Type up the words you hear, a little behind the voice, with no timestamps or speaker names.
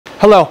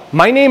Hello,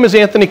 my name is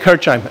Anthony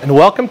Kirchheim, and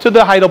welcome to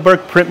the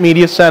Heidelberg Print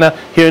Media Center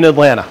here in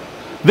Atlanta.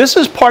 This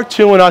is part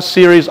 2 in our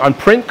series on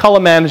print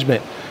color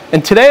management,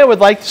 and today I would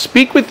like to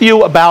speak with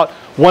you about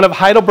one of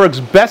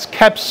Heidelberg's best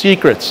kept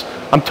secrets.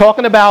 I'm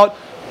talking about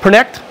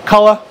Prinect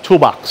Color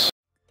Toolbox.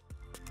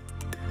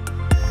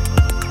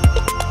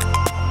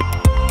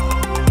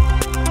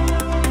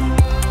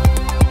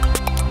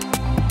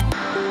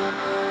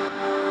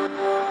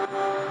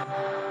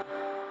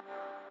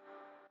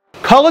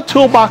 Color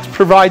Toolbox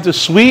provides a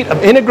suite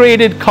of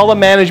integrated color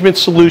management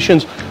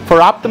solutions for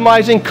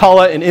optimizing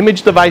color in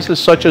image devices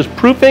such as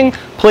proofing,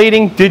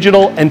 plating,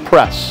 digital, and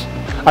press.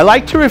 I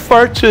like to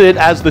refer to it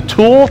as the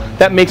tool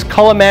that makes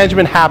color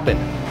management happen.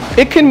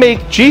 It can make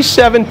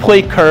G7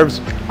 plate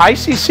curves,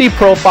 ICC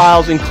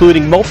profiles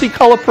including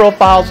multicolor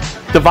profiles,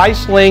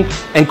 device link,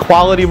 and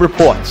quality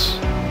reports.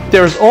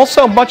 There is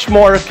also much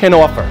more it can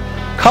offer.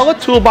 Color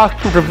Toolbox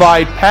can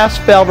provide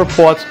pass-fail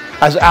reports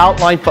as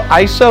outlined for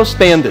ISO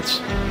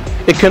standards.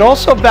 It can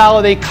also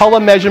validate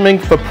color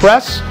measurement for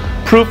press,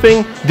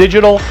 proofing,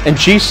 digital, and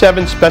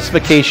G7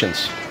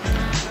 specifications.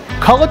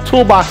 Color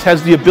Toolbox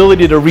has the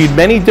ability to read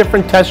many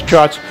different test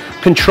charts,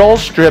 control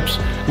strips,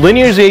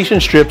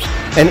 linearization strips,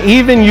 and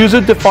even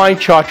user-defined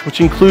charts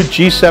which include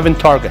G7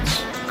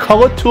 targets.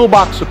 Color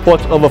Toolbox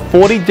supports over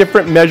 40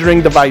 different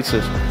measuring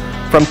devices,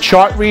 from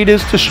chart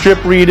readers to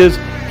strip readers,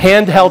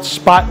 handheld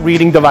spot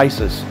reading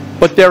devices.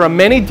 But there are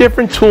many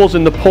different tools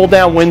in the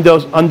pull-down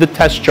windows under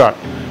test chart.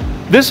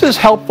 This is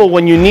helpful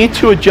when you need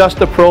to adjust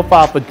the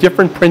profile for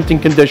different printing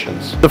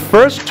conditions. The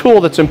first tool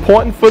that's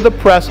important for the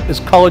press is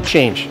color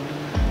change.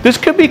 This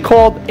could be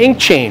called ink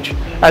change.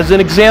 As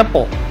an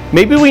example,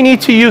 maybe we need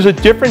to use a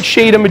different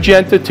shade of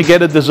magenta to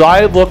get a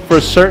desired look for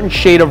a certain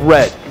shade of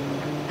red.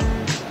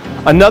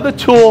 Another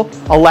tool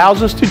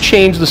allows us to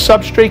change the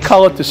substrate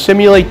color to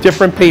simulate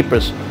different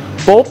papers.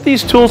 Both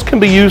these tools can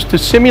be used to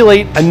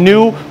simulate a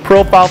new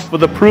profile for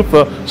the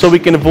proofer so we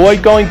can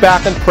avoid going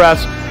back and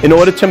press in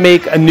order to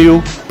make a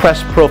new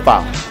press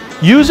profile.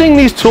 Using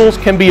these tools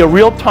can be a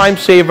real time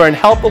saver and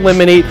help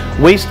eliminate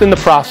waste in the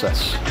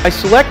process. By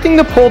selecting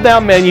the pull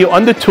down menu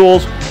under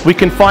Tools, we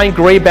can find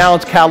gray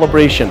balance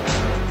calibration.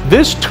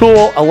 This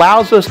tool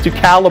allows us to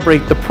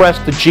calibrate the press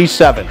to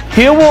G7.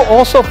 Here we'll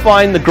also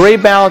find the gray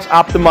balance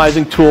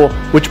optimizing tool,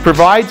 which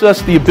provides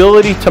us the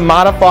ability to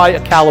modify a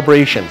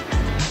calibration.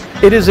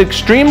 It is an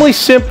extremely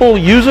simple,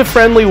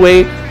 user-friendly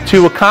way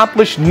to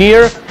accomplish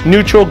near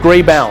neutral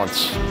gray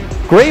balance.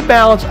 Gray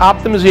balance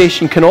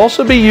optimization can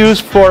also be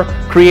used for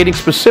creating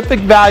specific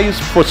values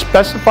for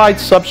specified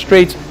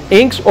substrates,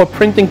 inks, or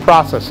printing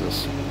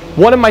processes.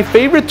 One of my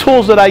favorite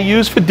tools that I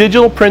use for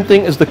digital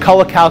printing is the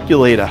color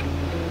calculator.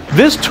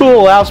 This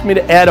tool allows me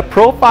to add a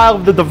profile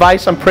of the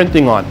device I'm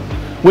printing on.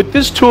 With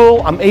this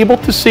tool, I'm able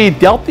to see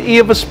delta E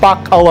of a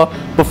spot color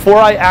before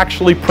I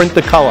actually print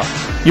the color.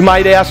 You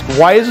might ask,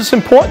 why is this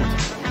important?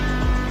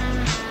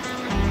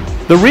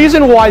 The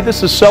reason why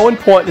this is so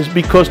important is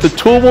because the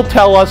tool will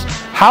tell us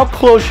how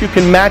close you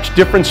can match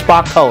different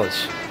spot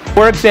colors.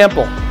 For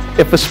example,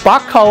 if a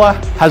spot color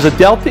has a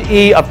delta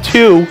E of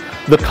 2,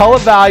 the color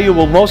value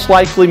will most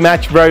likely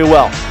match very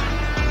well.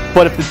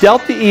 But if the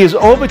delta E is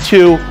over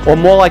 2, or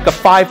more like a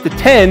 5 to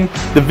 10,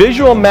 the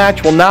visual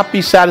match will not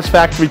be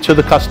satisfactory to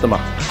the customer.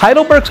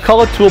 Heidelberg's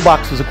Color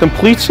Toolbox is a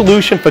complete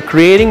solution for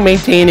creating,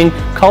 maintaining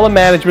color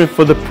management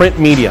for the print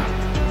media.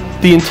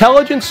 The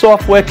intelligent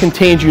software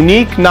contains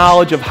unique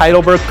knowledge of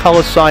Heidelberg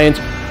color science,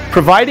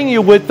 providing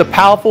you with the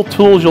powerful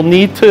tools you'll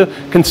need to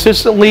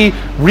consistently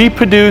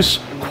reproduce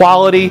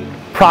quality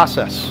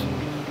process.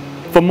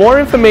 For more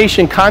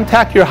information,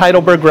 contact your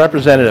Heidelberg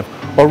representative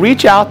or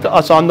reach out to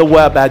us on the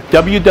web at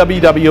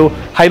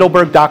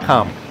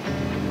www.heidelberg.com.